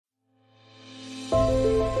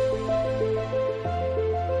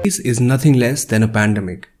This is nothing less than a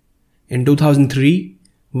pandemic. In 2003,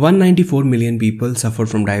 194 million people suffered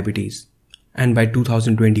from diabetes, and by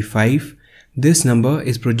 2025, this number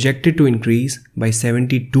is projected to increase by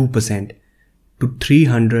 72% to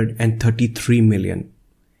 333 million.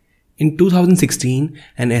 In 2016,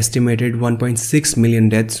 an estimated 1.6 million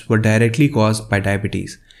deaths were directly caused by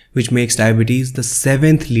diabetes, which makes diabetes the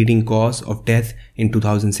 7th leading cause of death in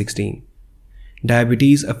 2016.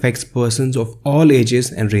 Diabetes affects persons of all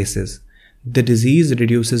ages and races. The disease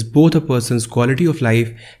reduces both a person's quality of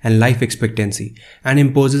life and life expectancy and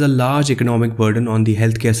imposes a large economic burden on the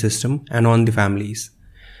healthcare system and on the families.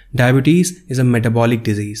 Diabetes is a metabolic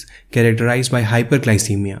disease characterized by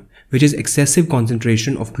hyperglycemia, which is excessive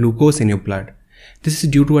concentration of glucose in your blood. This is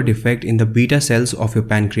due to a defect in the beta cells of your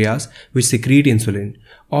pancreas which secrete insulin,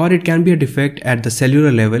 or it can be a defect at the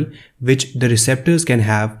cellular level which the receptors can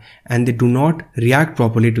have and they do not react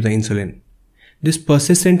properly to the insulin. This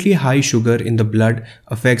persistently high sugar in the blood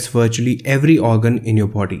affects virtually every organ in your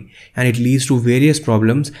body, and it leads to various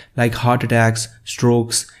problems like heart attacks,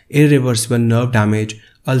 strokes, irreversible nerve damage,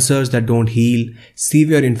 ulcers that don't heal,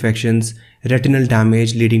 severe infections, retinal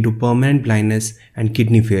damage leading to permanent blindness, and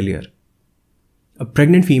kidney failure. A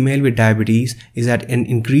pregnant female with diabetes is at an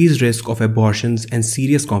increased risk of abortions and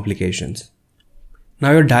serious complications.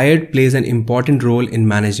 Now, your diet plays an important role in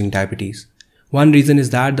managing diabetes. One reason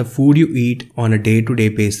is that the food you eat on a day-to-day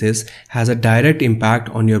basis has a direct impact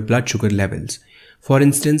on your blood sugar levels. For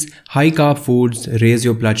instance, high-carb foods raise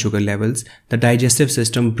your blood sugar levels. The digestive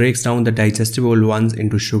system breaks down the digestible ones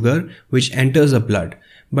into sugar, which enters the blood.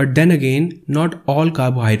 But then again, not all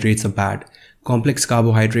carbohydrates are bad. Complex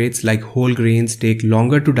carbohydrates like whole grains take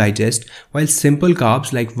longer to digest, while simple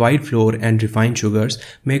carbs like white flour and refined sugars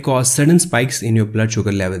may cause sudden spikes in your blood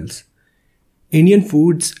sugar levels. Indian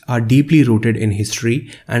foods are deeply rooted in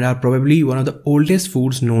history and are probably one of the oldest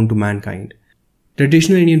foods known to mankind.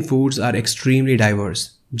 Traditional Indian foods are extremely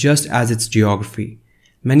diverse, just as its geography.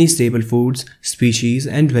 Many staple foods, species,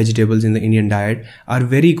 and vegetables in the Indian diet are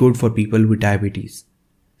very good for people with diabetes.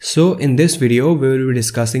 So in this video, we will be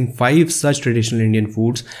discussing 5 such traditional Indian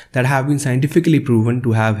foods that have been scientifically proven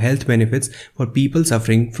to have health benefits for people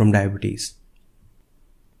suffering from diabetes.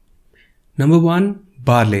 Number 1.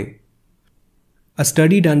 Barley. A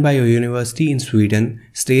study done by a university in Sweden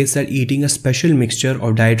states that eating a special mixture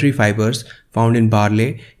of dietary fibers found in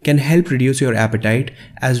barley can help reduce your appetite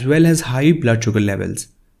as well as high blood sugar levels.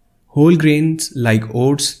 Whole grains like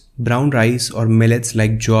oats, brown rice, or millets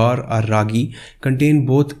like jowar or ragi contain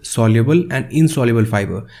both soluble and insoluble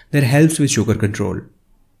fiber that helps with sugar control.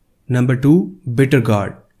 Number 2. Bitter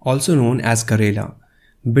gourd, also known as karela.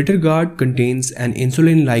 Bitter gourd contains an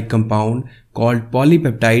insulin-like compound called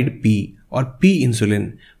polypeptide P or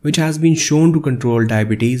P-insulin, which has been shown to control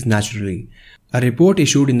diabetes naturally. A report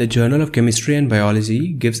issued in the Journal of Chemistry and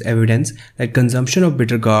Biology gives evidence that consumption of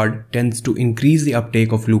bitter gourd tends to increase the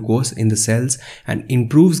uptake of glucose in the cells and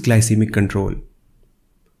improves glycemic control.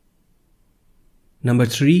 Number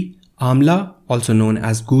 3. Amla, also known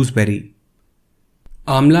as gooseberry.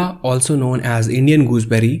 Amla, also known as Indian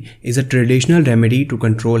gooseberry, is a traditional remedy to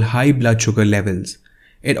control high blood sugar levels.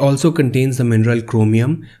 It also contains the mineral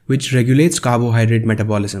chromium, which regulates carbohydrate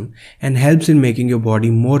metabolism and helps in making your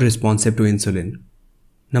body more responsive to insulin.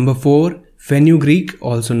 Number 4. Fenugreek,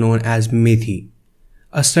 also known as methi.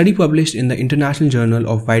 A study published in the International Journal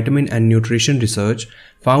of Vitamin and Nutrition Research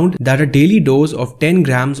found that a daily dose of 10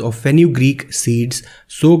 grams of fenugreek seeds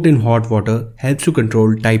soaked in hot water helps to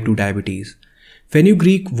control type 2 diabetes.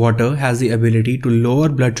 Fenugreek water has the ability to lower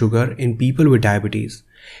blood sugar in people with diabetes.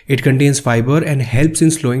 It contains fiber and helps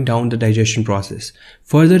in slowing down the digestion process,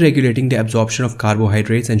 further regulating the absorption of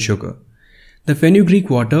carbohydrates and sugar. The fenugreek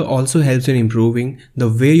water also helps in improving the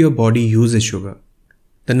way your body uses sugar.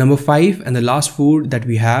 The number 5 and the last food that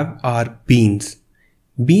we have are beans.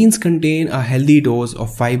 Beans contain a healthy dose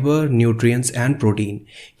of fiber, nutrients, and protein,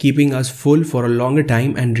 keeping us full for a longer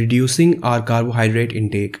time and reducing our carbohydrate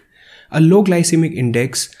intake. A low glycemic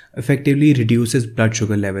index effectively reduces blood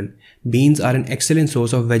sugar level. Beans are an excellent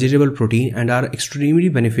source of vegetable protein and are extremely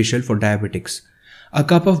beneficial for diabetics. A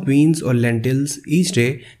cup of beans or lentils each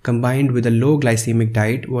day combined with a low glycemic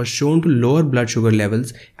diet was shown to lower blood sugar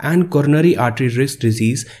levels and coronary artery risk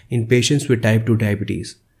disease in patients with type 2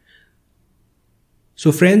 diabetes.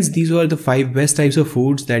 So friends, these were the 5 best types of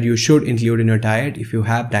foods that you should include in your diet if you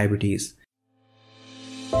have diabetes.